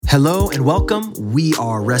Hello and welcome. We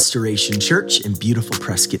are Restoration Church in beautiful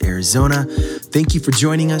Prescott, Arizona. Thank you for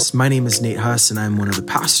joining us. My name is Nate Huss and I'm one of the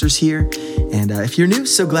pastors here. And if you're new,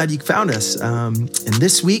 so glad you found us. And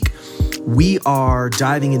this week, we are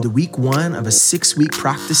diving into week 1 of a 6-week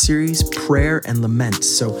practice series, Prayer and Lament.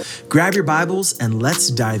 So grab your Bibles and let's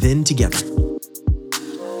dive in together.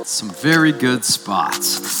 Some very good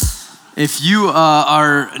spots. If you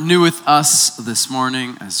are new with us this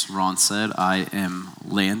morning, as Ron said, I am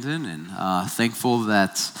Landon, and thankful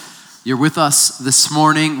that you're with us this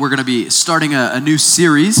morning. We're going to be starting a new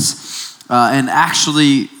series, and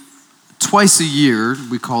actually twice a year,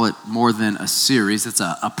 we call it more than a series, it's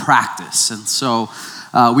a practice. And so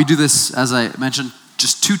we do this, as I mentioned,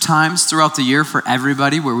 just 2 times throughout the year for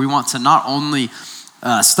everybody, where we want to not only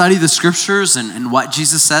study the scriptures and what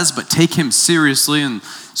Jesus says, but take him seriously and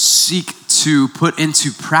seek to put into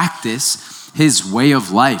practice his way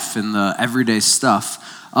of life in the everyday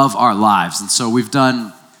stuff of our lives. And so we've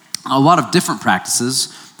done a lot of different practices.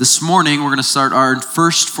 This morning, we're going to start our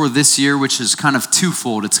first for this year, which is kind of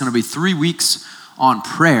twofold. It's going to be 3 weeks on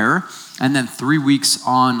prayer and then 3 weeks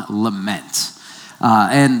on lament.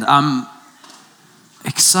 And I'm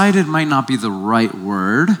excited might not be the right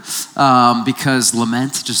word because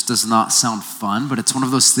lament just does not sound fun, but it's one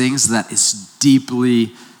of those things that is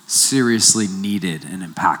deeply, seriously needed and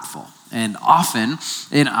impactful. And often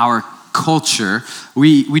in our culture,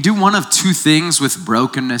 we do one of 2 things with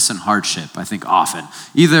brokenness and hardship, I think often.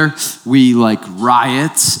 Either we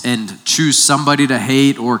riot and choose somebody to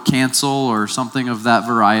hate or cancel or something of that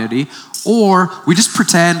variety, or we just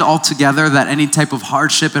pretend altogether that any type of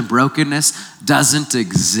hardship and brokenness doesn't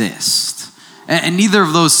exist. And neither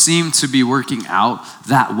of those seem to be working out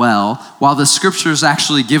that well, while the scriptures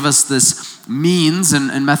actually give us this means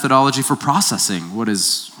and methodology for processing what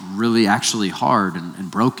is really actually hard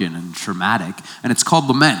and broken and traumatic. And it's called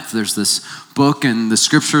lament. There's this book in the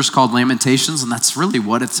scriptures called Lamentations, and that's really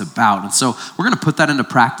what it's about. And so we're going to put that into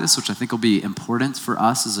practice, which I think will be important for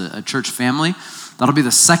us as a church family. That'll be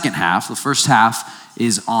the second half. The first half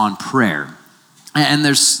is on prayer. And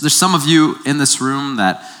there's some of you in this room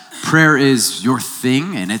that prayer is your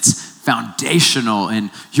thing and it's foundational, and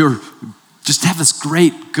you're just have this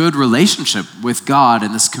great, good relationship with God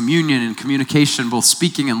and this communion and communication, both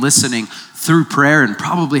speaking and listening through prayer, and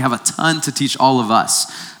probably have a ton to teach all of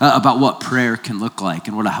us about what prayer can look like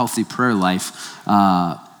and what a healthy prayer life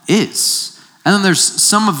is. And then there's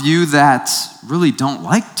some of you that really don't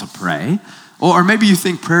like to pray, or maybe you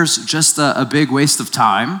think prayer's just a big waste of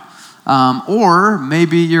time, or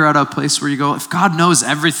maybe you're at a place where you go, if God knows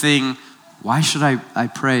everything, why should I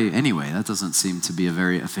pray anyway? That doesn't seem to be a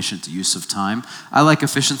very efficient use of time. I like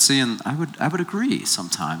efficiency, and I would agree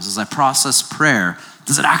sometimes as I process prayer.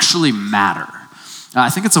 Does it actually matter? I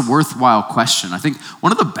think it's a worthwhile question. I think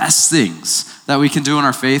one of the best things that we can do in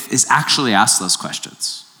our faith is actually ask those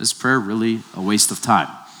questions. Is prayer really a waste of time?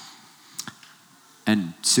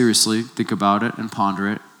 And seriously, think about it and ponder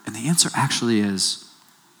it. And the answer actually is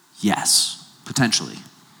yes, potentially.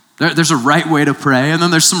 There's a right way to pray, and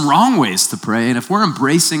then there's some wrong ways to pray. And if we're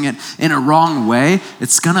embracing it in a wrong way,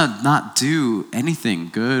 it's gonna not do anything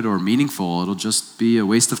good or meaningful. It'll just be a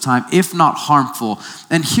waste of time, if not harmful.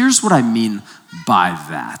 And here's what I mean by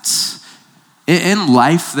that. In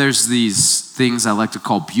life, there's these things I like to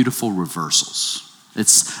call beautiful reversals.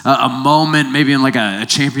 It's a moment, maybe in a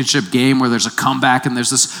championship game where there's a comeback and there's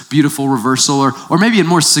this beautiful reversal, or maybe in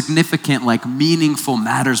more significant, meaningful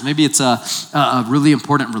matters. Maybe it's a really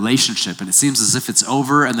important relationship and it seems as if it's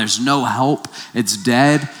over and there's no help, it's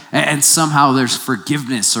dead, and somehow there's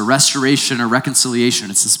forgiveness or restoration or reconciliation.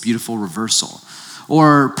 It's this beautiful reversal.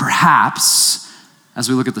 Or perhaps, as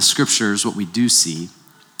we look at the scriptures, what we do see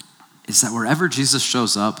is that wherever Jesus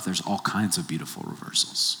shows up, there's all kinds of beautiful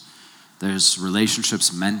reversals. There's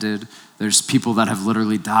relationships mended. There's people that have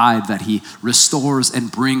literally died that he restores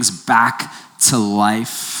and brings back to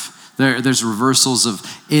life. There's reversals of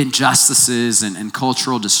injustices and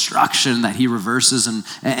cultural destruction that he reverses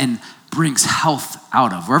and brings health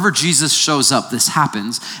out of. Wherever Jesus shows up, this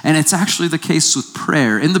happens. And it's actually the case with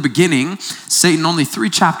prayer. In the beginning, Satan, only 3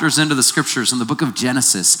 chapters into the scriptures in the book of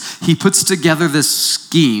Genesis, he puts together this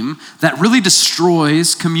scheme that really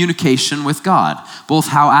destroys communication with God, both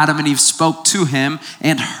how Adam and Eve spoke to him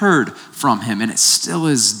and heard from him. And it still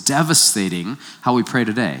is devastating how we pray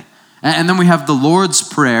today. And then we have the Lord's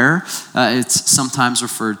Prayer. It's sometimes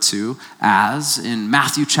referred to as in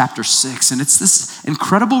Matthew chapter 6. And it's this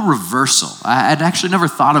incredible reversal. I'd actually never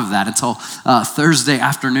thought of that until Thursday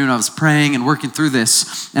afternoon. I was praying and working through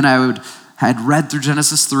this. And I would had read through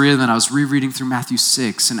Genesis 3, and then I was rereading through Matthew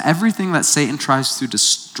 6, and everything that Satan tries to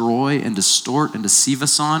destroy and distort and deceive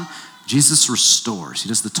us on, Jesus restores. He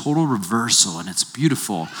does the total reversal, and it's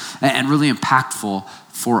beautiful and really impactful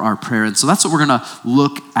for our prayer. And so that's what we're going to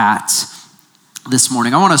look at this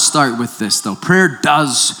morning. I want to start with this, though. Prayer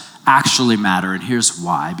does actually matter, and here's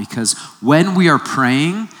why. Because when we are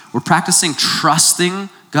praying, we're practicing trusting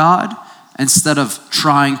God instead of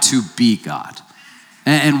trying to be God.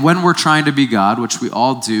 And when we're trying to be God, which we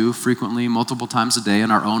all do frequently, multiple times a day in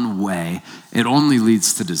our own way, it only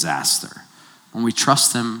leads to disaster. When we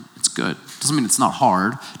trust him, it's good. Doesn't mean it's not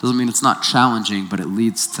hard. Doesn't mean it's not challenging, but it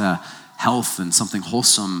leads to health and something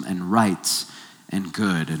wholesome and right and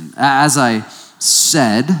good. And as I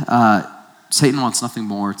said, Satan wants nothing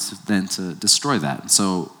more than to destroy that. And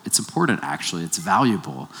so it's important, actually. It's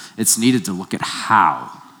valuable. It's needed to look at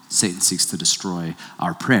how Satan seeks to destroy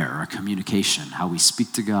our prayer, our communication, how we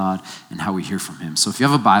speak to God, and how we hear from him. So if you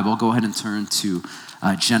have a Bible, go ahead and turn to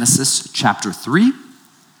Genesis chapter 3,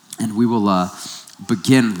 and we will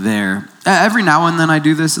begin there. Every now and then I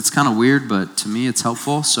do this. It's kind of weird, but to me it's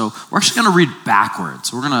helpful. So we're actually going to read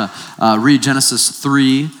backwards. We're going to read Genesis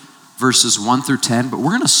 3, verses 1 through 10, but we're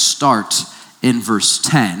going to start in verse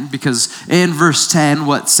 10, because in verse 10,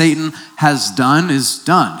 what Satan has done is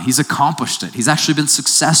done. He's accomplished it. He's actually been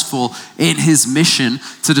successful in his mission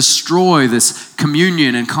to destroy this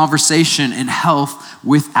communion and conversation and health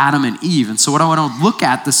with Adam and Eve. And so what I want to look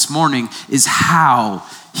at this morning is how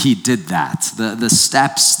he did that, the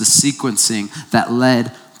steps, the sequencing that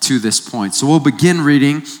led to this point. So we'll begin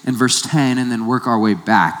reading in verse 10 and then work our way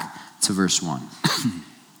back to verse 1.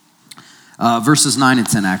 Verses 9 and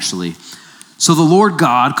 10, actually. So the Lord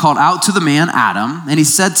God called out to the man Adam, and he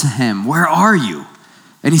said to him, "Where are you?"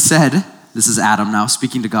 And he said, this is Adam now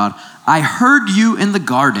speaking to God, "I heard you in the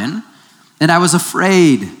garden, and I was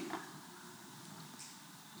afraid."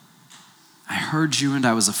 I heard you and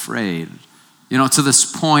I was afraid. You know, to this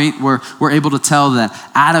point where we're able to tell that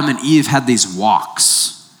Adam and Eve had these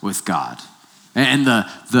walks with God. And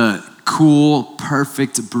the cool,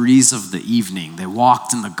 perfect breeze of the evening. They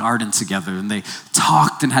walked in the garden together and they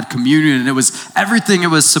talked and had communion, and it was everything it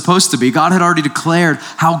was supposed to be. God had already declared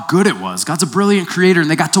how good it was. God's a brilliant creator, and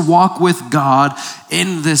they got to walk with God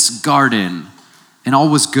in this garden, and all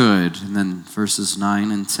was good. And then verses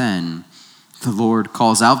 9 and 10, the Lord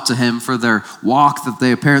calls out to him for their walk that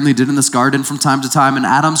they apparently did in this garden from time to time. And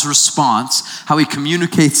Adam's response, how he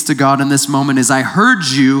communicates to God in this moment, is, "I heard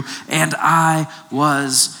you and I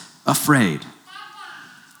was afraid."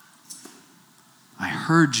 I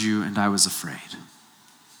heard you and I was afraid.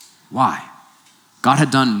 Why? God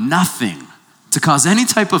had done nothing to cause any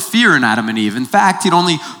type of fear in Adam and Eve. In fact, he'd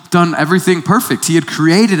only done everything perfect. He had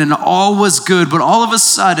created and all was good, but all of a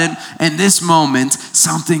sudden, in this moment,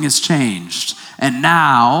 something has changed. And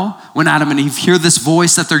now, when Adam and Eve hear this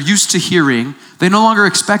voice that they're used to hearing, they no longer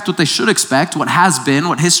expect what they should expect, what has been,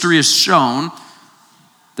 what history has shown.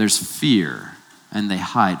 There's fear, and they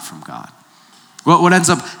hide from God. What ends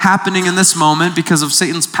up happening in this moment, because of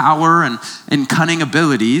Satan's power and cunning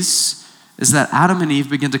abilities, is that Adam and Eve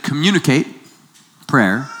begin to communicate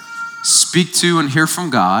prayer, speak to and hear from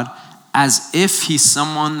God as if he's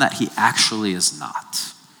someone that he actually is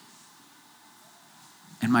not.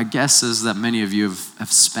 And my guess is that many of you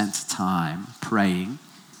have spent time praying,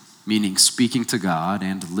 meaning speaking to God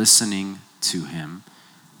and listening to him,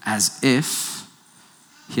 as if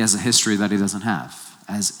he has a history that he doesn't have,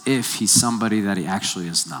 as if he's somebody that he actually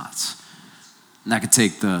is not. And that could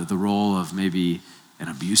take the role of maybe an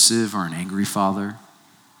abusive or an angry father.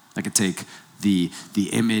 That could take the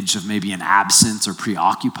image of maybe an absent or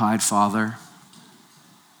preoccupied father.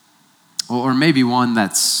 Or maybe one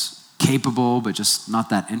that's capable but just not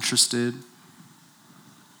that interested.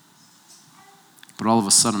 But all of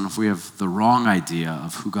a sudden, if we have the wrong idea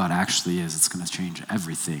of who God actually is, it's going to change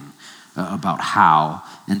everything about how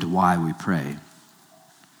and why we pray.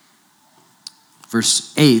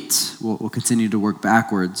 Verse 8, we'll continue to work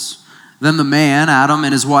backwards. Then the man, Adam,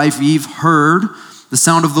 and his wife Eve heard the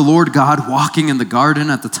sound of the Lord God walking in the garden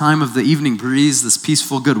at the time of the evening breeze, this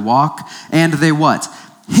peaceful, good walk. And they what?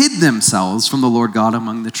 Hid themselves from the Lord God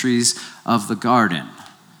among the trees of the garden.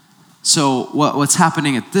 So what's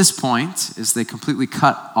happening at this point is they completely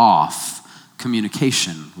cut off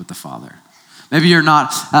communication with the Father. Maybe you're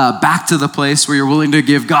not back to the place where you're willing to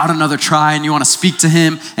give God another try and you want to speak to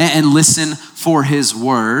him and listen for his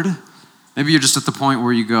word. Maybe you're just at the point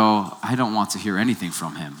where you go, I don't want to hear anything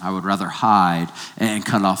from him. I would rather hide and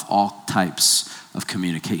cut off all types of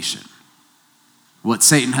communication. What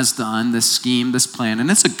Satan has done, this scheme, this plan, and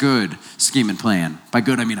it's a good scheme and plan. By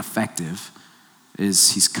good, I mean effective.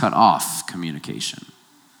 is he's cut off communication.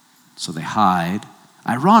 So they hide,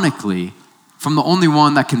 ironically, from the only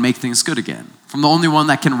one that can make things good again, from the only one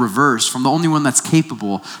that can reverse, from the only one that's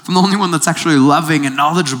capable, from the only one that's actually loving and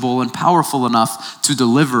knowledgeable and powerful enough to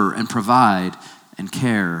deliver and provide and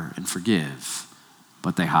care and forgive.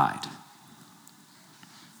 But they hide.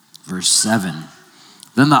 Verse 7,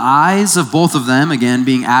 then the eyes of both of them, again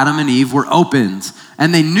being Adam and Eve, were opened,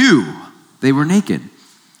 and they knew they were naked.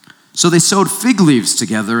 So they sewed fig leaves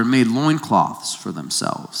together and made loincloths for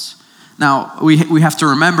themselves. Now, we have to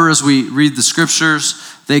remember as we read the scriptures,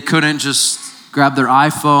 they couldn't just grab their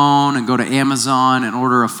iPhone and go to Amazon and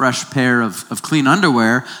order a fresh pair of clean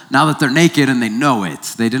underwear now that they're naked and they know it.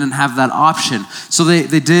 They didn't have that option. So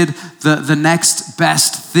they did the next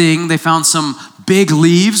best thing. They found some big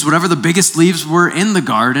leaves, whatever the biggest leaves were in the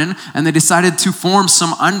garden, and they decided to form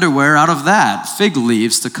some underwear out of that, fig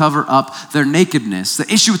leaves, to cover up their nakedness.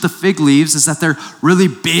 The issue with the fig leaves is that they're really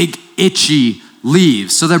big, itchy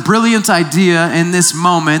leaves. So their brilliant idea in this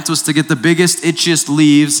moment was to get the biggest, itchiest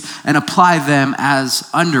leaves and apply them as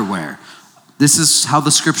underwear. This is how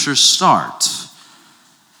the scriptures start.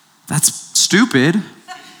 That's stupid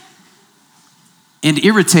and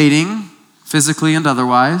irritating, physically and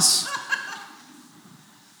otherwise,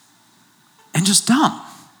 and just dumb.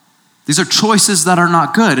 These are choices that are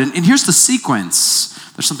not good. And here's the sequence.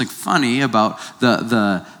 There's something funny about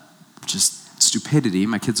the just stupidity.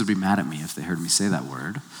 My kids would be mad at me if they heard me say that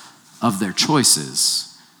word, of their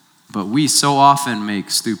choices. But we so often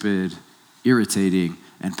make stupid, irritating,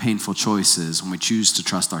 and painful choices when we choose to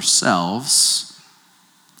trust ourselves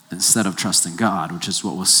instead of trusting God, which is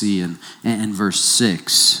what we'll see in verse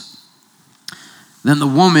 6. Then the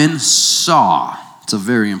woman saw. It's a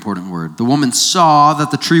very important word. The woman saw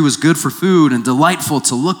that the tree was good for food and delightful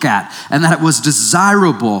to look at, and that it was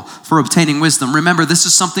desirable for obtaining wisdom. Remember, this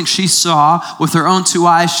is something she saw with her own two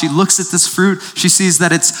eyes. She looks at this fruit. She sees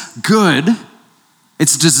that it's good,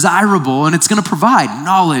 it's desirable, and it's going to provide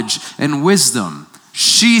knowledge and wisdom.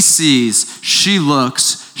 She sees, she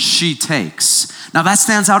looks, she takes. Now that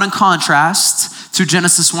stands out in contrast to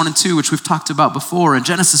Genesis 1 and 2, which we've talked about before. In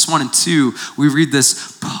Genesis 1 and 2, we read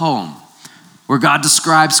this poem where God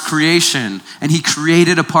describes creation, and he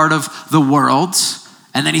created a part of the world,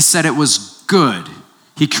 and then he said it was good.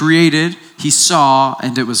 He created, he saw,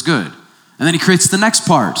 and it was good. And then he creates the next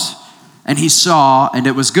part, and he saw, and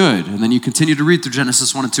it was good. And then you continue to read through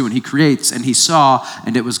Genesis 1 and 2, and he creates, and he saw,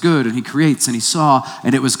 and it was good. And he creates, and he saw,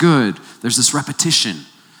 and it was good. There's this repetition.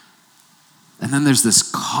 And then there's this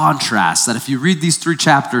contrast that if you read these 3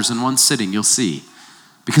 chapters in one sitting, you'll see.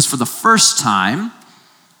 Because for the first time,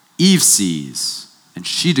 Eve sees, and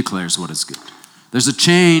she declares what is good. There's a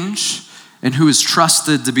change in who is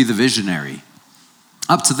trusted to be the visionary.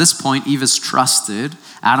 Up to this point, Eve is trusted,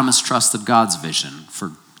 Adam has trusted God's vision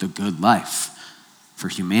for the good life, for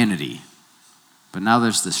humanity. But now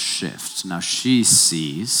there's this shift. Now she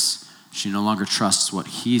sees, she no longer trusts what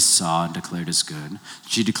he saw and declared as good.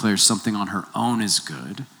 She declares something on her own is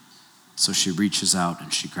good, so she reaches out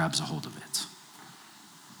and she grabs a hold of it.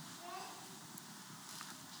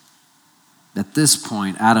 At this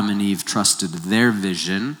point, Adam and Eve trusted their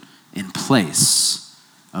vision in place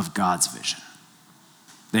of God's vision.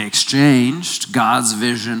 They exchanged God's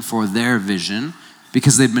vision for their vision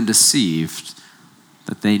because they'd been deceived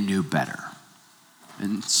that they knew better.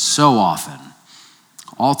 And so often,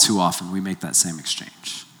 all too often, we make that same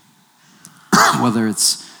exchange. Whether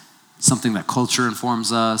it's something that culture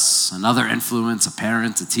informs us, another influence, a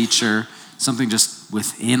parent, a teacher, something just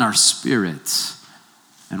within our spirit,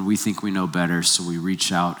 and we think we know better, so we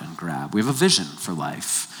reach out and grab. We have a vision for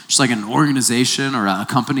life. Just like an organization or a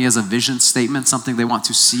company has a vision statement, something they want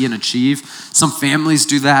to see and achieve. Some families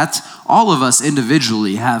do that. All of us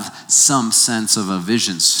individually have some sense of a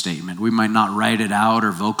vision statement. We might not write it out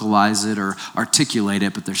or vocalize it or articulate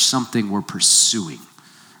it, but there's something we're pursuing.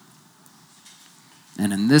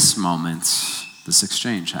 And in this moment, this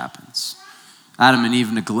exchange happens. Adam and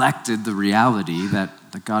Eve neglected the reality that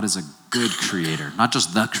God is a good creator, not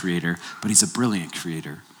just the creator, but he's a brilliant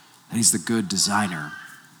creator, and he's the good designer.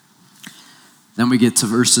 Then we get to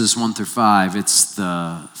verses 1 through 5. It's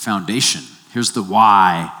the foundation. Here's the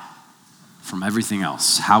why from everything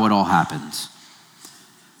else, how it all happened.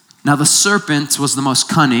 Now the serpent was the most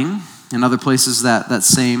cunning. In other places, that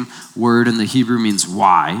same word in the Hebrew means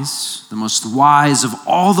wise, the most wise of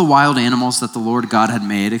all the wild animals that the Lord God had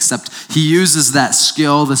made, except he uses that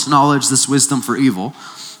skill, this knowledge, this wisdom for evil.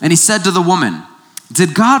 And he said to the woman,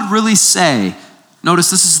 did God really say, notice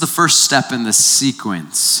this is the first step in this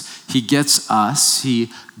sequence. He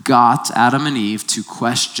got Adam and Eve to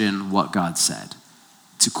question what God said,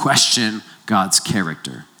 to question God's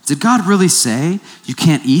character. Did God really say you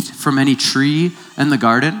can't eat from any tree in the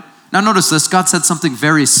garden? Now notice this, God said something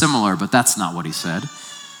very similar, but that's not what he said.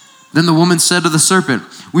 Then the woman said to the serpent,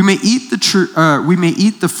 we may eat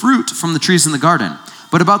the fruit from the trees in the garden,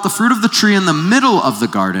 but about the fruit of the tree in the middle of the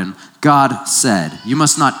garden, God said, you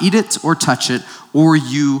must not eat it or touch it, or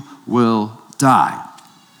you will die.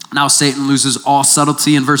 Now Satan loses all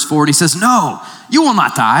subtlety in verse 4, and he says, no, you will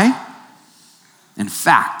not die. In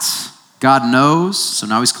fact, God knows, so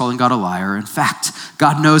now he's calling God a liar. In fact,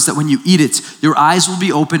 God knows that when you eat it, your eyes will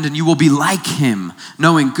be opened and you will be like him,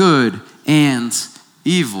 knowing good and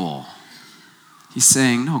evil. He's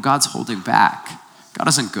saying, no, God's holding back. God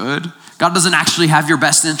isn't good. God doesn't actually have your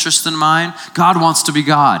best interest in mind. God wants to be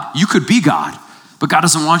God. You could be God, but God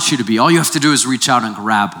doesn't want you to be. All you have to do is reach out and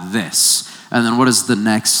grab this. And then what does the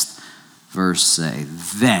next verse say?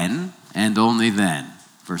 Then, and only then,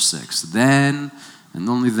 verse 6, then and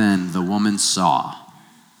only then the woman saw.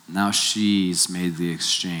 Now she's made the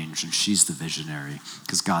exchange and she's the visionary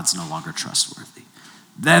because God's no longer trustworthy.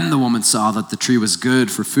 Then the woman saw that the tree was good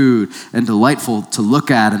for food and delightful to look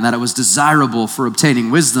at, and that it was desirable for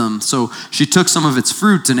obtaining wisdom. So she took some of its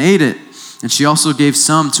fruit and ate it. And she also gave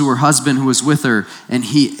some to her husband who was with her, and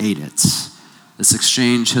he ate it. This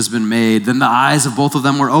exchange has been made. Then the eyes of both of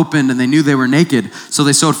them were opened, and they knew they were naked. So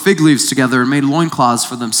they sewed fig leaves together and made loincloths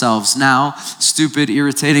for themselves. Now, stupid,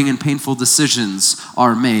 irritating, and painful decisions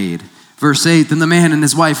are made. Verse 8, then the man and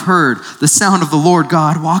his wife heard the sound of the Lord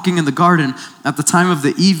God walking in the garden at the time of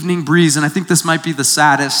the evening breeze. And I think this might be the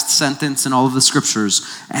saddest sentence in all of the scriptures.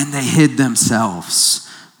 And they hid themselves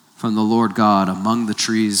from the Lord God among the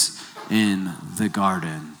trees in the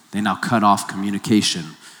garden. They now cut off communication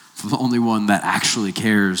from the only one that actually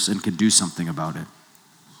cares and can do something about it.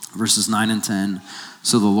 Verses 9 and 10,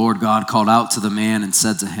 so the Lord God called out to the man and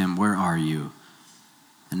said to him, where are you?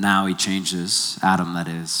 And now he changes, Adam that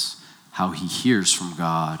is, how he hears from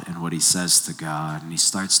God and what he says to God. And he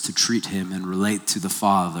starts to treat him and relate to the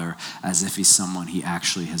Father as if he's someone he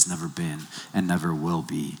actually has never been and never will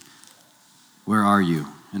be. Where are you?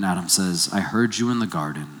 And Adam says, I heard you in the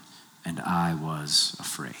garden and I was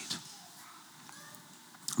afraid.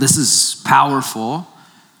 This is powerful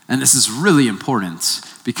and this is really important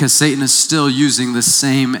because Satan is still using the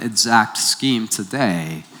same exact scheme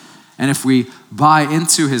today. And if we buy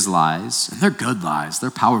into his lies, and they're good lies, they're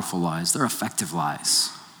powerful lies, they're effective lies,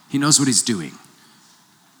 he knows what he's doing,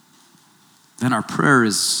 then our prayer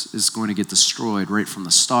is going to get destroyed right from the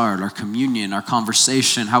start. Our communion, our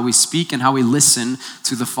conversation, how we speak and how we listen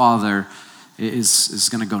to the Father is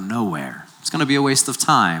going to go nowhere. It's going to be a waste of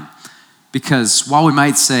time. Because while we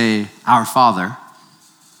might say, our Father,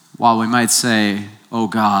 while we might say, oh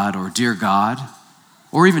God, or dear God,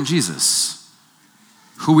 or even Jesus,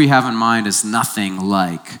 who we have in mind is nothing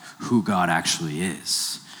like who God actually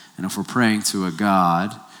is. And if we're praying to a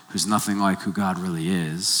God who's nothing like who God really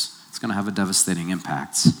is, it's going to have a devastating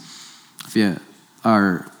impact. If you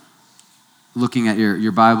are looking at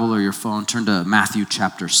your Bible or your phone, turn to Matthew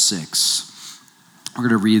chapter 6. We're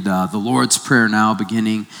going to read the Lord's Prayer now,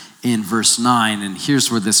 beginning in verse 9, and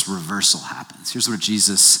here's where this reversal happens. Here's where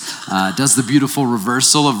Jesus does the beautiful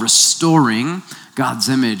reversal of restoring God's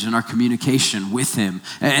image and our communication with him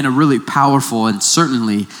in a really powerful and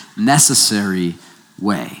certainly necessary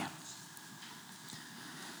way.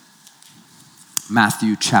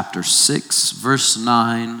 Matthew chapter 6, verse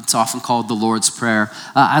 9. It's often called the Lord's Prayer.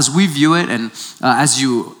 As we view it and as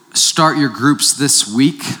you start your groups this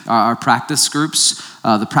week, our practice groups,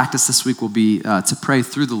 the practice this week will be to pray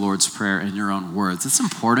through the Lord's Prayer in your own words. It's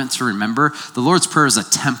important to remember the Lord's Prayer is a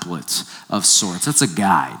template of sorts. It's a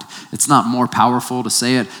guide. It's not more powerful to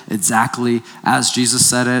say it exactly as Jesus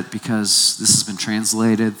said it because this has been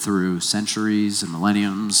translated through centuries and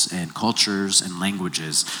millenniums and cultures and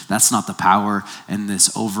languages. That's not the power in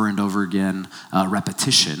this over and over again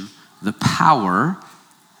repetition. The power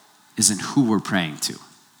is in who we're praying to.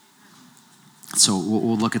 So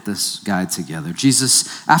we'll look at this guide together.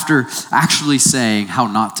 Jesus, after actually saying how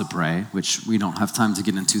not to pray, which we don't have time to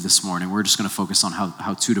get into this morning, we're just going to focus on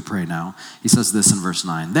how to pray now. He says this in verse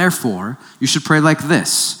 9. Therefore, you should pray like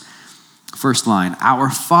this. First line, our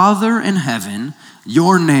Father in heaven,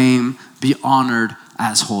 your name be honored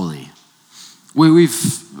as holy.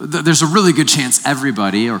 There's a really good chance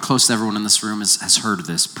everybody, or close to everyone in this room, has heard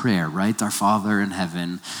this prayer, right? Our Father in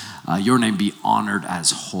heaven, your name be honored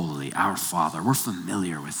as holy. Our Father. We're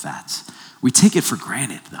familiar with that. We take it for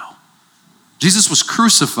granted, though. Jesus was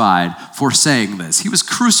crucified for saying this. He was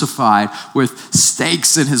crucified with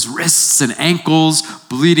stakes in his wrists and ankles,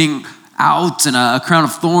 bleeding out, and a crown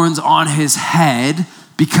of thorns on his head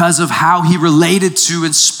because of how he related to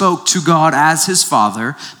and spoke to God as his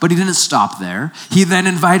Father. But he didn't stop there. He then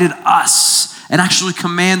invited us and actually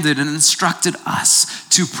commanded and instructed us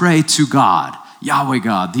to pray to God, Yahweh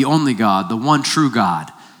God, the only God, the one true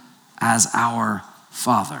God, as our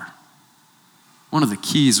Father. One of the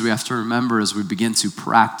keys we have to remember as we begin to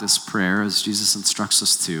practice prayer, as Jesus instructs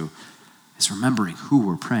us to, is remembering who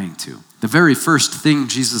we're praying to. The very first thing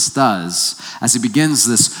Jesus does as he begins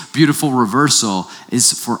this beautiful reversal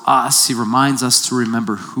is for us, he reminds us to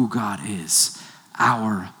remember who God is,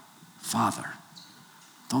 our Father.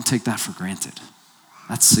 Don't take that for granted.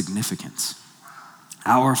 That's significant.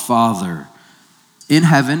 Our Father in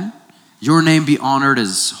heaven, your name be honored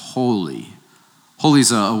as holy. Holy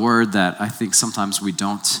is a word that I think sometimes we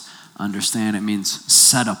don't understand. It means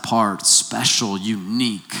set apart, special,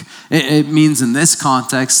 unique. It means in this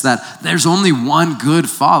context that there's only one good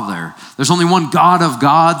Father. There's only one God of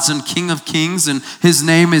gods and King of kings, and his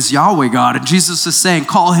name is Yahweh God. And Jesus is saying,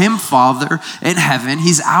 call him Father in heaven.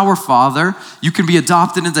 He's our Father. You can be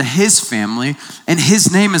adopted into his family, and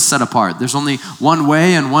his name is set apart. There's only one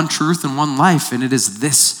way and one truth and one life, and it is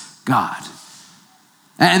this God.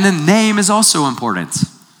 And then name is also important.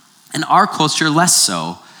 In our culture, less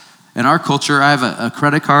so. In our culture, I have a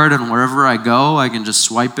credit card, and wherever I go, I can just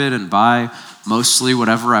swipe it and buy mostly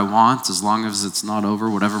whatever I want, as long as it's not over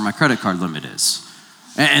whatever my credit card limit is.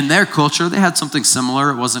 In their culture, they had something similar.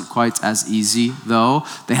 It wasn't quite as easy, though.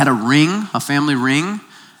 They had a ring, a family ring,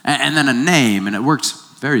 and then a name, and it worked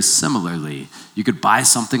very similarly. You could buy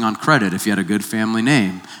something on credit if you had a good family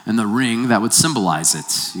name, and the ring that would symbolize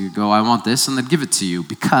it. You go, I want this, and they'd give it to you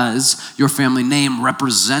because your family name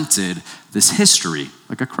represented this history,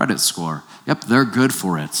 like a credit score. Yep, they're good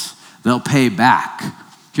for it. They'll pay back.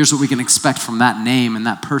 Here's what we can expect from that name and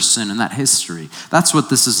that person and that history. That's what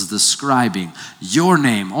this is describing. Your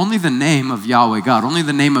name, only the name of Yahweh God, only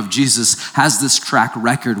the name of Jesus has this track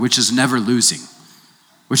record, which is never losing,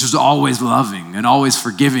 which is always loving and always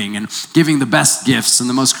forgiving and giving the best gifts and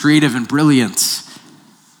the most creative and brilliant,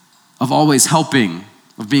 of always helping,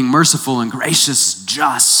 of being merciful and gracious,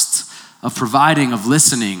 just, of providing, of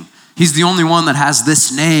listening. He's the only one that has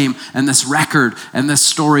this name and this record and this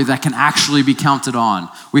story that can actually be counted on.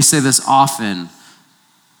 We say this often.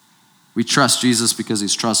 We trust Jesus because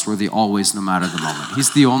he's trustworthy always, no matter the moment.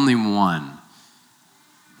 He's the only one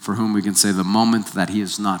for whom we can say the moment that he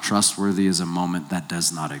is not trustworthy is a moment that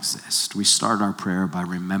does not exist. We start our prayer by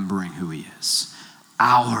remembering who he is.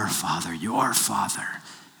 Our Father, your Father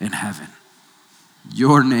in heaven.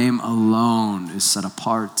 Your name alone is set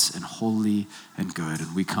apart and holy and good,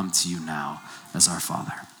 and we come to you now as our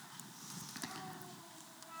Father.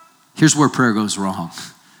 Here's where prayer goes wrong.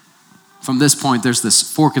 From this point, there's this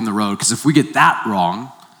fork in the road, because if we get that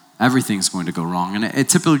wrong, everything's going to go wrong. And it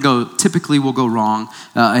typically will go wrong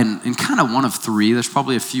in kind of one of three. There's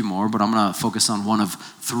probably a few more, but I'm going to focus on one of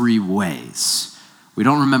three ways. We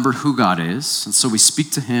don't remember who God is, and so we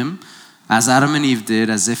speak to him as Adam and Eve did,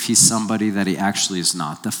 as if he's somebody that he actually is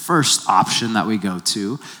not. The first option that we go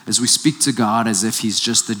to is we speak to God as if he's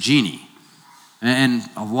just the genie. And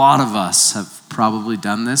a lot of us have probably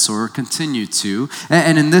done this or continue to.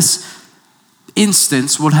 And in this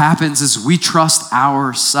instance, what happens is we trust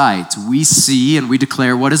our sight. We see and we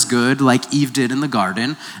declare what is good, like Eve did in the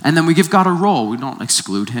garden, and then we give God a role. We don't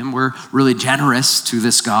exclude him. We're really generous to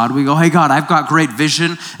this God. We go, hey God, I've got great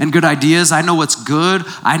vision and good ideas. I know what's good.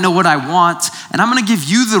 I know what I want, and I'm going to give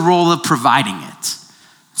you the role of providing it.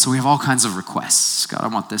 So we have all kinds of requests. God, I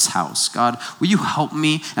want this house. God, will you help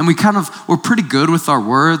me? And we're pretty good with our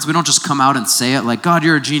words. We don't just come out and say it like, God,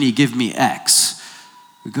 you're a genie, give me X.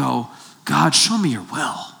 We go, God, show me your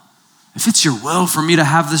will. If it's your will for me to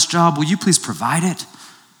have this job, will you please provide it?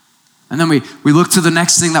 And then we look to the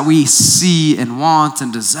next thing that we see and want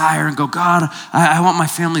and desire and go, God, I want my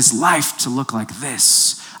family's life to look like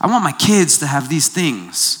this. I want my kids to have these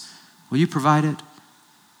things. Will you provide it?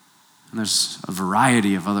 And there's a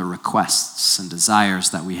variety of other requests and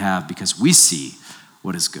desires that we have because we see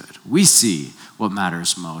what is good. We see what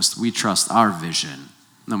matters most. We trust our vision.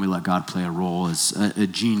 And then we let God play a role as a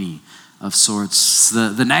genie of sorts.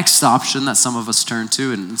 The next option that some of us turn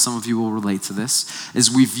to, and some of you will relate to this,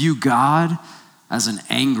 is we view God as an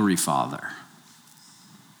angry father,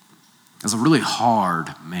 as a really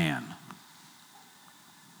hard man.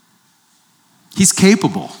 He's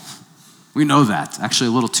capable. We know that. Actually,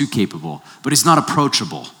 a little too capable, but he's not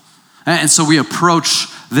approachable. And so we approach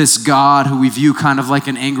this God who we view kind of like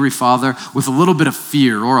an angry father with a little bit of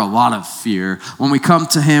fear or a lot of fear. When we come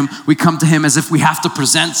to him as if we have to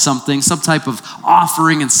present something, some type of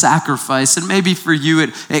offering and sacrifice. And maybe for you,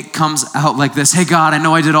 it comes out like this: hey God, I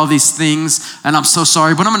know I did all these things and I'm so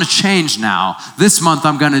sorry, but I'm gonna change now. This month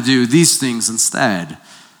I'm gonna do these things instead.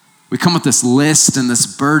 We come with this list and this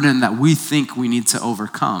burden that we think we need to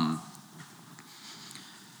overcome.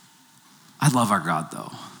 I love our God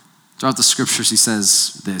though. Throughout the scriptures, he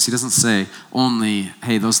says this. He doesn't say only,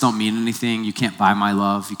 hey, those don't mean anything. You can't buy my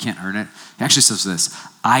love. You can't earn it. He actually says this: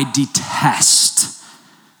 I detest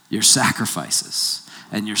your sacrifices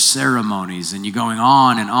and your ceremonies and you going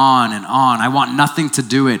on and on and on. I want nothing to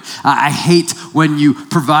do it. I hate when you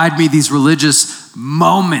provide me these religious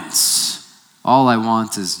moments. All I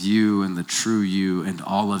want is you and the true you and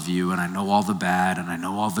all of you, and I know all the bad and I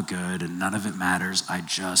know all the good and none of it matters. I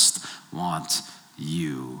just want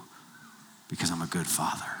you because I'm a good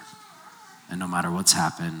father. And no matter what's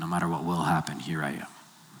happened, no matter what will happen, here I am.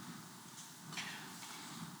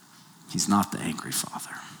 He's not the angry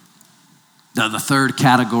father. The third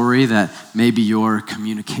category that maybe your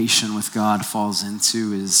communication with God falls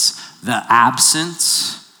into is the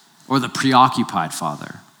absent or the preoccupied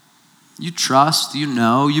father. You trust, you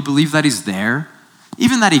know, you believe that he's there,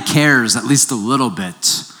 even that he cares at least a little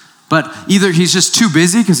bit. But either he's just too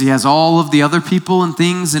busy because he has all of the other people and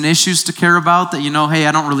things and issues to care about that, hey,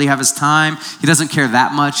 I don't really have his time. He doesn't care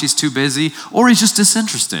that much. He's too busy. Or he's just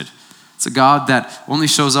disinterested. It's a God that only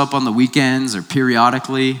shows up on the weekends or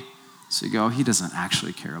periodically. So you go, he doesn't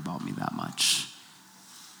actually care about me that much.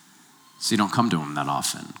 So you don't come to him that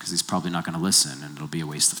often because he's probably not going to listen and it'll be a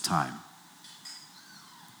waste of time.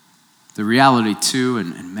 The reality too,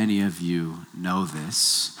 and many of you know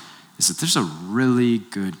this, is that there's a really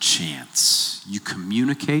good chance you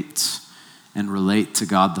communicate and relate to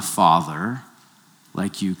God the Father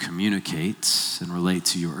like you communicate and relate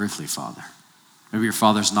to your earthly father. Maybe your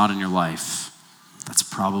father's not in your life. That's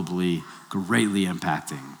probably greatly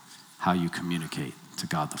impacting how you communicate to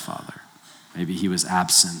God the Father. Maybe he was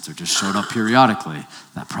absent or just showed up periodically.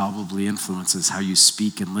 That probably influences how you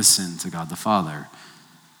speak and listen to God the Father.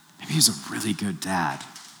 Maybe he's a really good dad.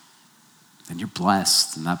 Then you're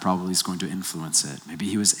blessed, and that probably is going to influence it. Maybe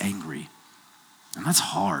he was angry. And that's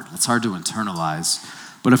hard. That's hard to internalize.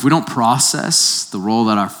 But if we don't process the role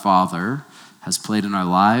that our Father has played in our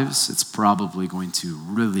lives, it's probably going to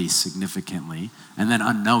really significantly and then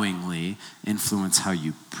unknowingly influence how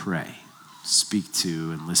you pray, speak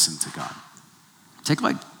to, and listen to God. Take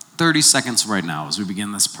like 30 seconds right now as we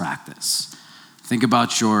begin this practice. Think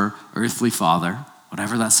about your earthly father,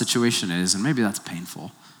 whatever that situation is, and maybe that's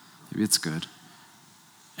painful. Maybe it's good.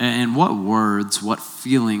 And what words, what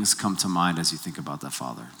feelings come to mind as you think about that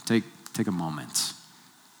father? Take a moment.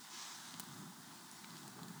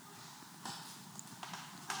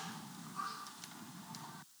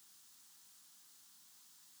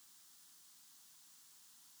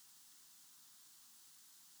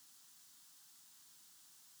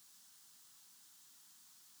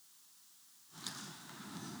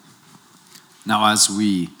 Now, as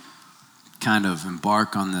we kind of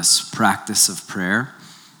embark on this practice of prayer,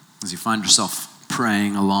 as you find yourself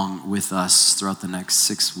praying along with us throughout the next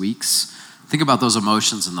 6 weeks, think about those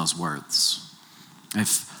emotions and those words.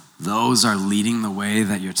 If those are leading the way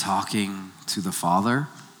that you're talking to the Father,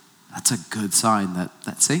 that's a good sign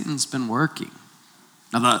that Satan's been working.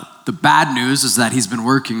 Now, the bad news is that he's been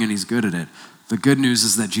working and he's good at it. The good news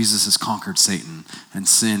is that Jesus has conquered Satan and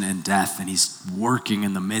sin and death, and he's working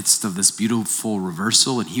in the midst of this beautiful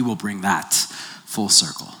reversal, and he will bring that full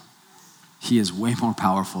circle. He is way more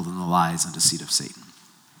powerful than the lies and deceit of Satan.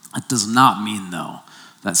 That does not mean, though,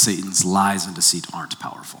 that Satan's lies and deceit aren't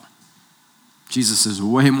powerful. Jesus is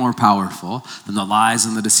way more powerful than the lies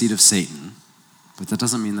and the deceit of Satan, but that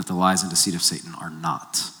doesn't mean that the lies and deceit of Satan are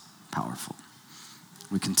not powerful.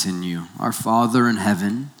 We continue. Our Father in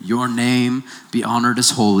heaven, your name be honored as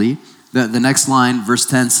holy. The next line, verse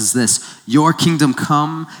 10 says this: your kingdom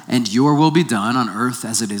come and your will be done on earth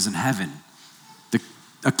as it is in heaven.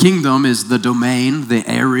 A kingdom is the domain, the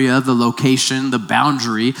area, the location, the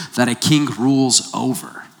boundary that a king rules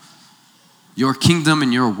over. Your kingdom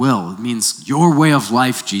and your will, it means your way of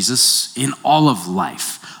life, Jesus, in all of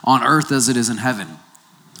life, on earth as it is in heaven.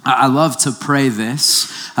 I love to pray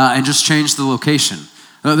this and just change the location.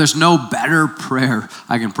 There's no better prayer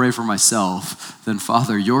I can pray for myself than,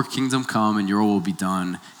 Father, your kingdom come and your will be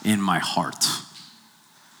done in my heart.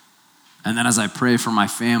 And then as I pray for my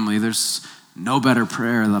family, there's no better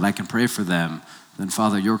prayer that I can pray for them than,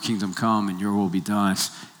 Father, your kingdom come and your will be done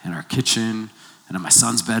in our kitchen, and in my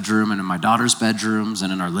son's bedroom and in my daughter's bedrooms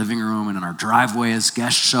and in our living room and in our driveway as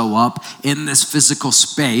guests show up in this physical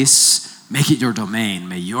space. Make it your domain.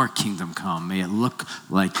 May your kingdom come. May it look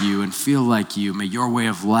like you and feel like you. May your way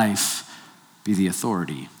of life be the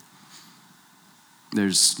authority.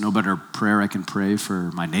 There's no better prayer I can pray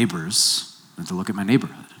for my neighbors than to look at my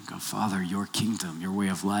neighborhood and go, Father, your kingdom, your way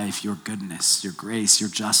of life, your goodness, your grace, your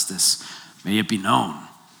justice, may it be known.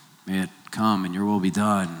 May it come and your will be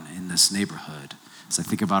done in this neighborhood. As I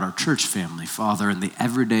think about our church family, Father, and the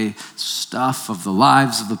everyday stuff of the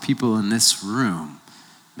lives of the people in this room,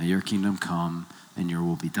 may your kingdom come and your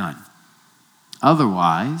will be done.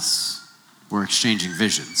 Otherwise, we're exchanging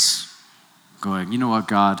visions, going, you know what,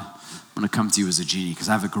 God, I'm going to come to you as a genie because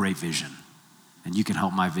I have a great vision, and you can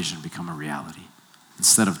help my vision become a reality,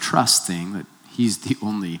 instead of trusting that he's the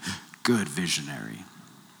only good visionary.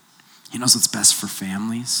 He knows what's best for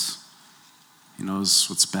families. He knows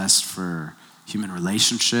what's best for human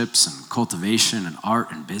relationships and cultivation and art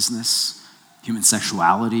and business, human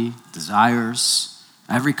sexuality, desires,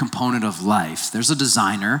 every component of life. There's a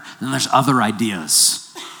designer, and then there's other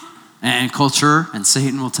ideas. And culture and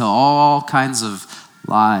Satan will tell all kinds of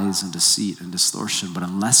lies and deceit and distortion, but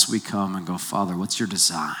unless we come and go, Father, what's your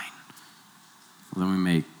design? Well, then we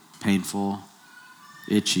make painful,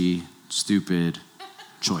 itchy, stupid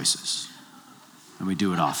choices. And we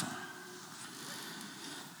do it often.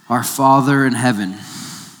 Our Father in heaven,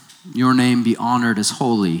 your name be honored as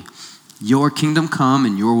holy. Your kingdom come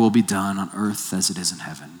and your will be done on earth as it is in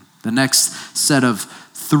heaven. The next set of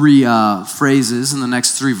three phrases in the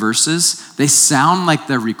next three verses, they sound like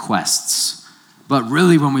they're requests. But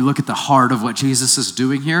really, when we look at the heart of what Jesus is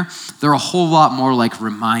doing here, they're a whole lot more like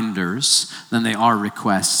reminders than they are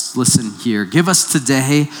requests. Listen here. Give us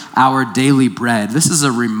today our daily bread. This is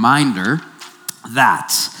a reminder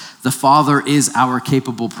that the Father is our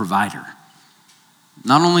capable provider.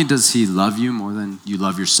 Not only does he love you more than you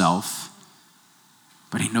love yourself,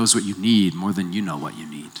 but he knows what you need more than you know what you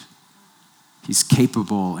need. He's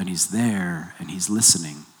capable and he's there and he's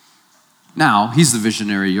listening. Now, he's the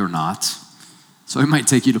visionary, you're not. So he might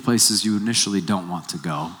take you to places you initially don't want to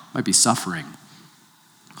go. It might be suffering,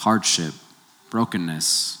 hardship,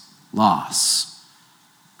 brokenness, loss.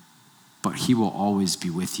 But he will always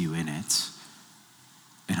be with you in it.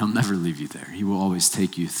 And he'll never leave you there. He will always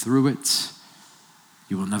take you through it.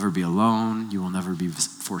 You will never be alone. You will never be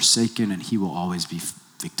forsaken. And he will always be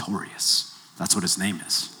victorious. That's what his name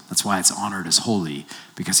is. That's why it's honored as holy,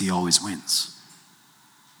 because he always wins.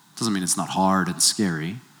 Doesn't mean it's not hard and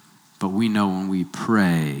scary, but we know when we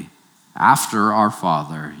pray after our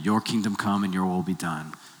Father, your kingdom come and your will be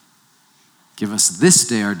done. Give us this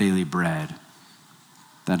day our daily bread.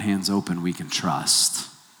 That hands open we can trust.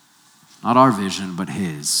 Not our vision, but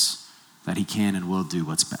his, that he can and will do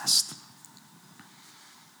what's best.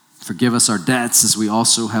 Forgive us our debts as we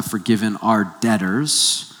also have forgiven our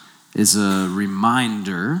debtors is a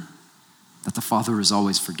reminder that the Father is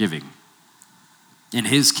always forgiving. In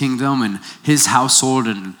his kingdom and his household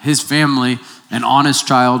and his family, an honest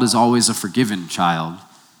child is always a forgiven child.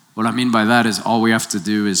 What I mean by that is all we have to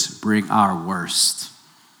do is bring our worst,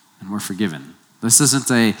 and we're forgiven. This isn't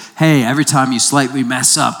a, hey, every time you slightly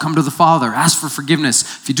mess up, come to the Father, ask for forgiveness.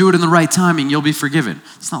 If you do it in the right timing, you'll be forgiven.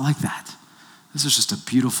 It's not like that. This is just a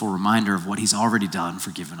beautiful reminder of what he's already done,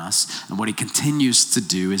 forgiven us, and what he continues to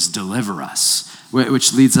do is deliver us,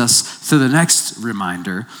 which leads us to the next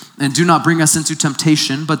reminder. And do not bring us into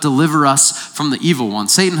temptation, but deliver us from the evil one.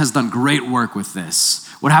 Satan has done great work with this.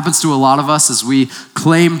 What happens to a lot of us is we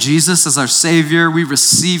claim Jesus as our Savior. We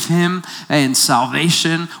receive him in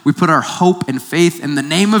salvation. We put our hope and faith in the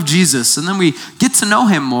name of Jesus, and then we get to know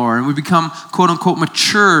him more, and we become, quote unquote,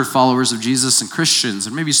 mature followers of Jesus and Christians,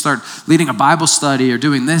 and maybe start leading a Bible study or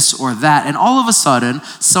doing this or that, and all of a sudden,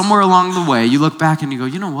 somewhere along the way, you look back and you go,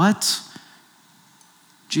 you know what?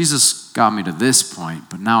 Jesus got me to this point,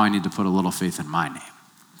 but now I need to put a little faith in my name.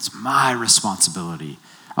 It's my responsibility.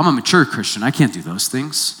 I'm a mature Christian. I can't do those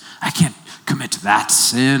things. I can't commit to that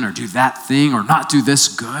sin or do that thing or not do this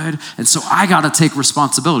good. And so I got to take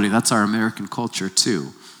responsibility. That's our American culture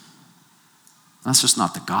too. That's just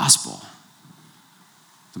not the gospel.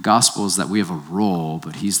 The gospel is that we have a role,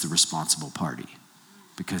 but he's the responsible party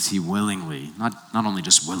because he willingly, not only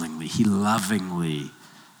just willingly, he lovingly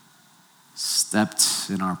stepped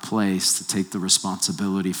in our place to take the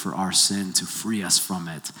responsibility for our sin, to free us from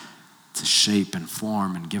it, to shape and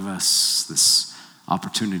form and give us this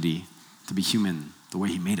opportunity to be human the way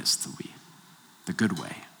he made us to be, the good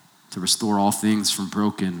way, to restore all things from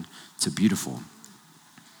broken to beautiful.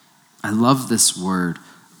 I love this word,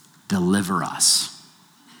 deliver us.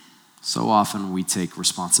 So often we take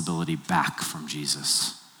responsibility back from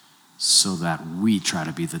Jesus so that we try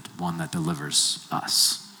to be the one that delivers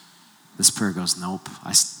us. This prayer goes, nope,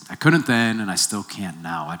 I couldn't then and I still can't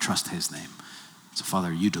now. I trust his name. So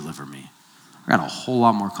Father, you deliver me. I got a whole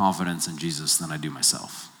lot more confidence in Jesus than I do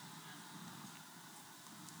myself.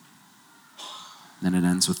 Then it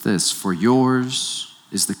ends with this: for yours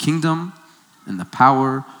is the kingdom and the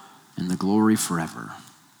power and the glory forever.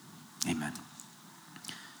 Amen.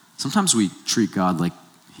 Sometimes we treat God like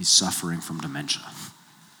he's suffering from dementia.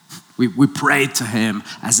 We pray to him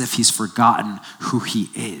as if he's forgotten who he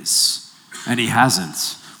is, and he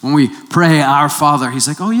hasn't. When we pray our Father, he's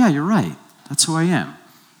like, oh yeah, you're right. That's who I am.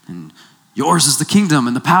 And yours is the kingdom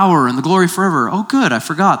and the power and the glory forever. Oh good, I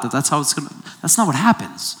forgot that's how it's gonna. That's not what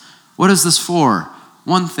happens. What is this for?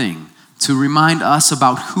 One thing, to remind us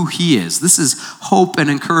about who he is. This is hope and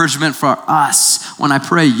encouragement for us. When I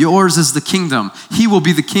pray, yours is the kingdom. He will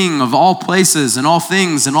be the king of all places and all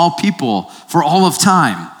things and all people for all of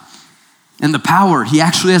time. And the power, he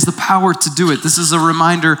actually has the power to do it. This is a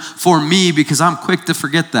reminder for me because I'm quick to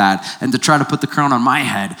forget that and to try to put the crown on my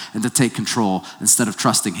head and to take control instead of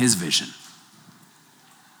trusting his vision.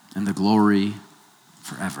 And the glory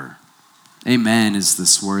forever. Amen is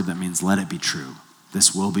this word that means let it be true.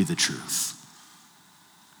 This will be the truth.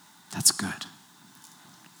 That's good.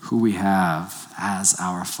 Who we have as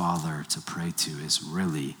our Father to pray to is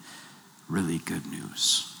really, really good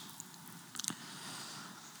news.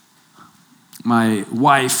 My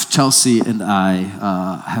wife, Chelsea, and I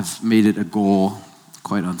have made it a goal,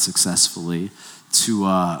 quite unsuccessfully, to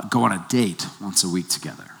go on a date once a week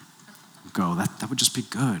together. That would just be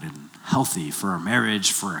good and healthy for our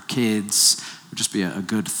marriage, for our kids. It would just be a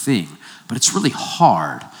good thing. But it's really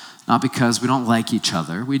hard, not because we don't like each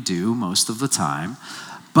other. We do most of the time.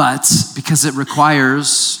 But because it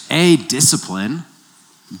requires A, discipline,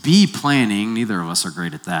 B, planning. Neither of us are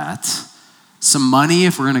great at that. Some money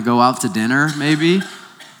if we're going to go out to dinner, maybe.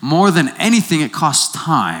 More than anything, it costs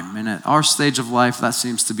time. And at our stage of life, that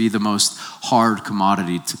seems to be the most hard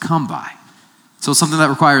commodity to come by. So it's something that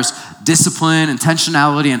requires discipline,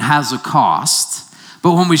 intentionality, and has a cost.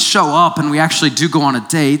 But when we show up and we actually do go on a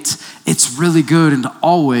date, it's really good and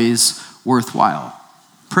always worthwhile.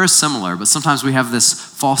 Prayer is similar, but sometimes we have this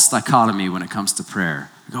false dichotomy when it comes to prayer.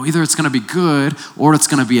 We go, either it's going to be good or it's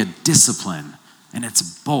going to be a discipline. And it's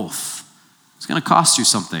both. It's going to cost you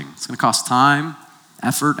something. It's going to cost time,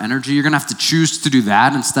 effort, energy. You're going to have to choose to do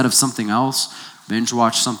that instead of something else. Binge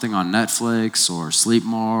watch something on Netflix or sleep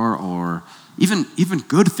more or even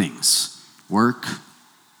good things. Work,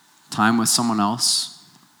 time with someone else.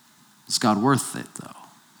 Is God worth it though?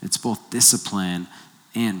 It's both discipline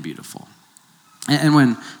and beautiful. And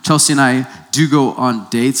when Chelsea and I do go on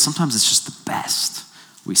dates, sometimes it's just the best.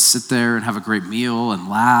 We sit there and have a great meal and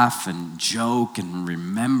laugh and joke and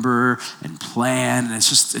remember and plan. And it's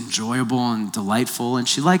just enjoyable and delightful. And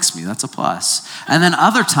she likes me. That's a plus. And then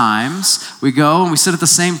other times we go and we sit at the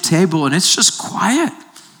same table and it's just quiet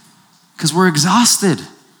because we're exhausted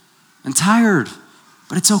and tired.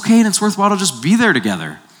 But it's okay and it's worthwhile to just be there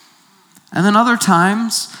together. And then other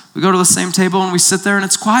times we go to the same table and we sit there and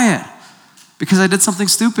it's quiet because I did something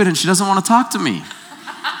stupid and she doesn't want to talk to me.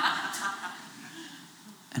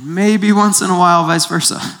 And maybe once in a while, vice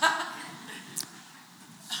versa.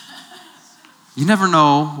 You never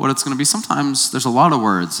know what it's going to be. Sometimes there's a lot of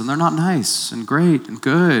words, and they're not nice and great and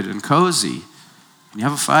good and cozy, and you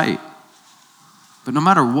have a fight. But no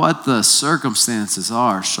matter what the circumstances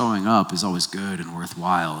are, showing up is always good and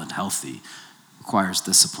worthwhile and healthy. It requires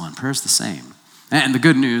discipline. Prayer's the same. And the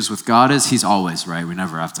good news with God is he's always right. We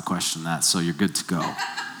never have to question that, so you're good to go.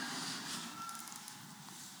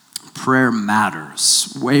 Prayer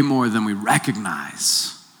matters way more than we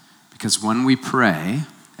recognize because when we pray,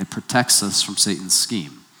 it protects us from Satan's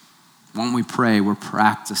scheme. When we pray, we're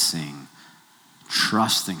practicing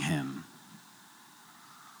trusting him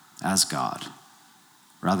as God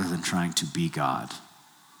rather than trying to be God.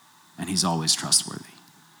 And he's always trustworthy.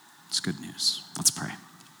 It's good news. Let's pray.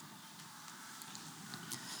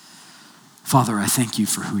 Father, I thank you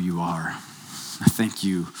for who you are. I thank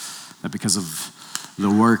you that because of the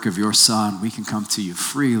work of your Son, we can come to you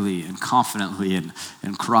freely and confidently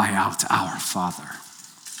and cry out, our Father.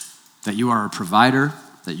 That you are our provider,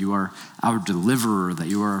 that you are our deliverer, that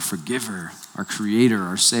you are our forgiver, our creator,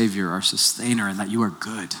 our savior, our sustainer, and that you are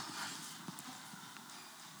good.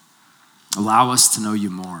 Allow us to know you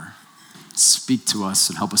more. Speak to us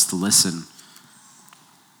and help us to listen.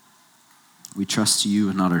 We trust you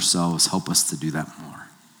and not ourselves. Help us to do that more.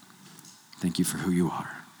 Thank you for who you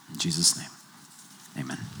are. In Jesus' name.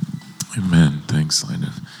 Amen. Amen. Thanks,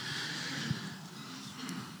 Landon.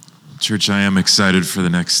 Church, I am excited for the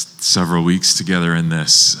next several weeks together in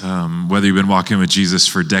this. Whether you've been walking with Jesus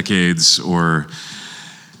for decades or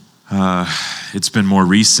it's been more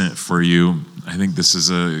recent for you, I think this is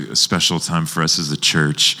a special time for us as a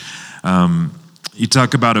church. You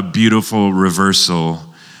talk about a beautiful reversal.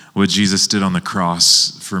 What Jesus did on the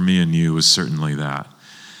cross for me and you was certainly that.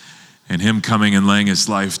 And him coming and laying his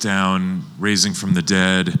life down, raising from the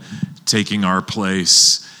dead, taking our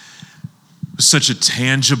place, was such a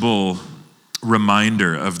tangible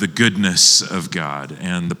reminder of the goodness of God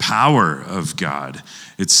and the power of God.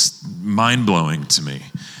 It's mind-blowing to me.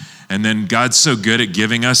 And then God's so good at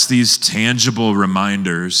giving us these tangible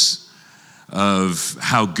reminders of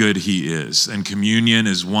how good he is. And communion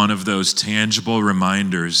is one of those tangible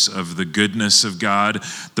reminders of the goodness of God,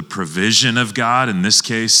 the provision of God, in this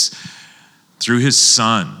case, through his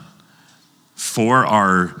Son, for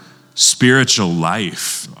our spiritual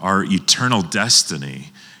life, our eternal destiny.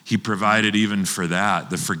 He provided even for that,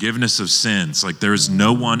 the forgiveness of sins. Like there is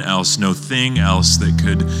no one else, no thing else that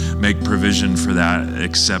could make provision for that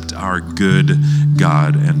except our good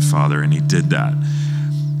God and Father, and he did that.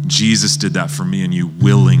 Jesus did that for me and you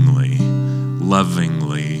willingly,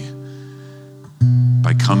 lovingly,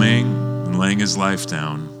 by coming and laying his life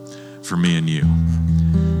down for me and you.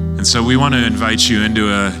 And so we want to invite you into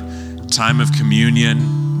a time of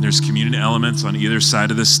communion. There's communion elements on either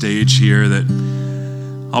side of the stage here that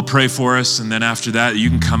I'll pray for us, and then after that, you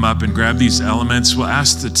can come up and grab these elements. We'll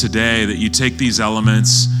ask that today that you take these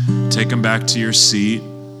elements, take them back to your seat,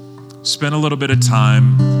 spend a little bit of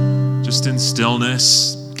time just in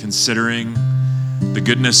stillness, considering the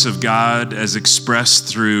goodness of God as expressed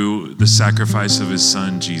through the sacrifice of his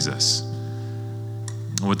Son, Jesus,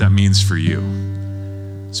 and what that means for you.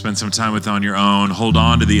 Spend some time with it on your own. Hold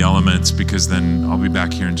on to the elements, because then I'll be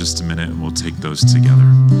back here in just a minute and we'll take those together.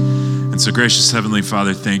 And so, gracious Heavenly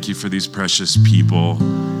Father, thank you for these precious people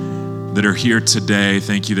that are here today.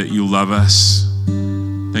 Thank you that you love us.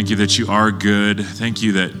 Thank you that you are good. Thank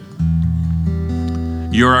you that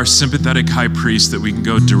you're our sympathetic high priest that we can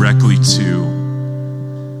go directly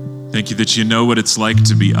to. Thank you that you know what it's like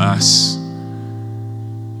to be us.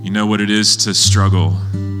 You know what it is to struggle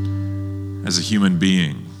as a human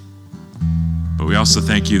being. But we also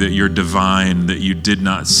thank you that you're divine, that you did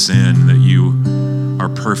not sin, that you are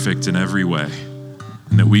perfect in every way,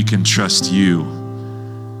 and that we can trust you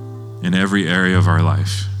in every area of our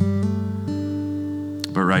life.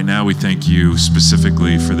 But right now we thank you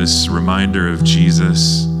specifically for this reminder of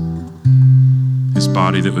Jesus, his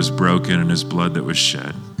body that was broken and his blood that was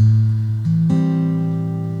shed,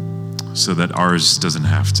 so that ours doesn't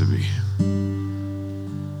have to be.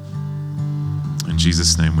 In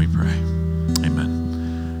Jesus' name we pray. Amen.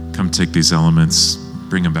 Come take these elements,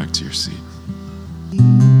 bring them back to your seat.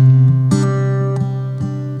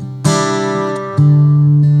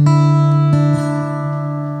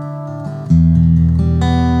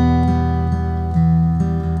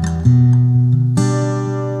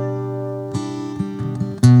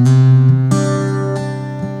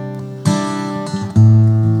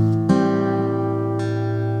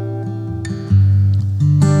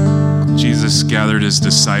 Gathered his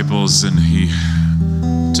disciples, and he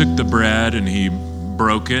took the bread and he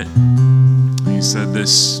broke it. He said,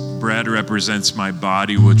 "This bread represents my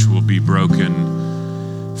body, which will be broken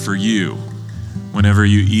for you. Whenever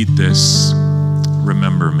you eat this,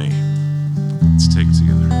 remember me." Let's take it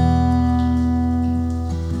together.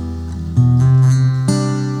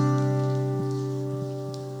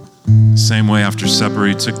 Same way, after supper,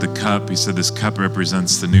 he took the cup. He said, "This cup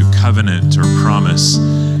represents the new covenant or promise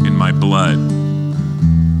in my blood.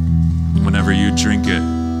 Whenever you drink it,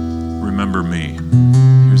 remember me."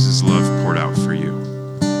 Here's his love poured out for you.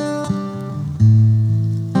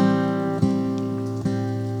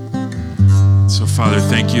 So, Father,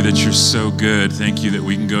 thank you that you're so good. Thank you that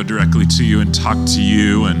we can go directly to you and talk to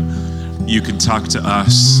you, and you can talk to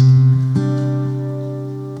us.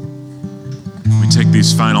 We take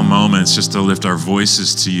these final moments just to lift our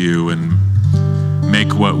voices to you and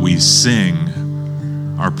make what we sing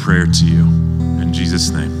our prayer to you. In Jesus'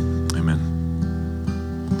 name.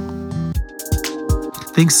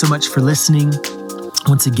 Thanks so much for listening.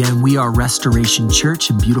 Once again, we are Restoration Church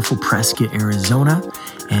in beautiful Prescott, Arizona.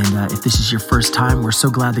 And if this is your first time, we're so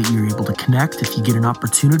glad that you're able to connect. If you get an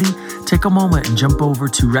opportunity, take a moment and jump over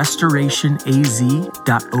to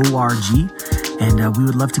restorationaz.org. And we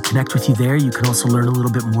would love to connect with you there. You can also learn a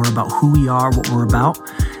little bit more about who we are, what we're about.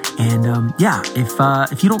 And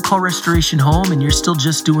if you don't call Restoration home and you're still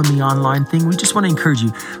just doing the online thing, we just want to encourage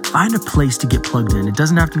you, find a place to get plugged in. It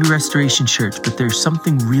doesn't have to be Restoration Church, but there's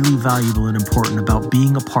something really valuable and important about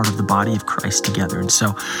being a part of the body of Christ together. And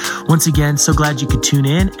so, once again, so glad you could tune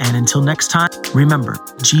in. And until next time, remember,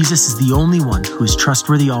 Jesus is the only one who is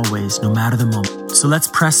trustworthy always, no matter the moment. So let's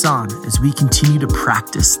press on as we continue to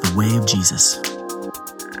practice the way of Jesus.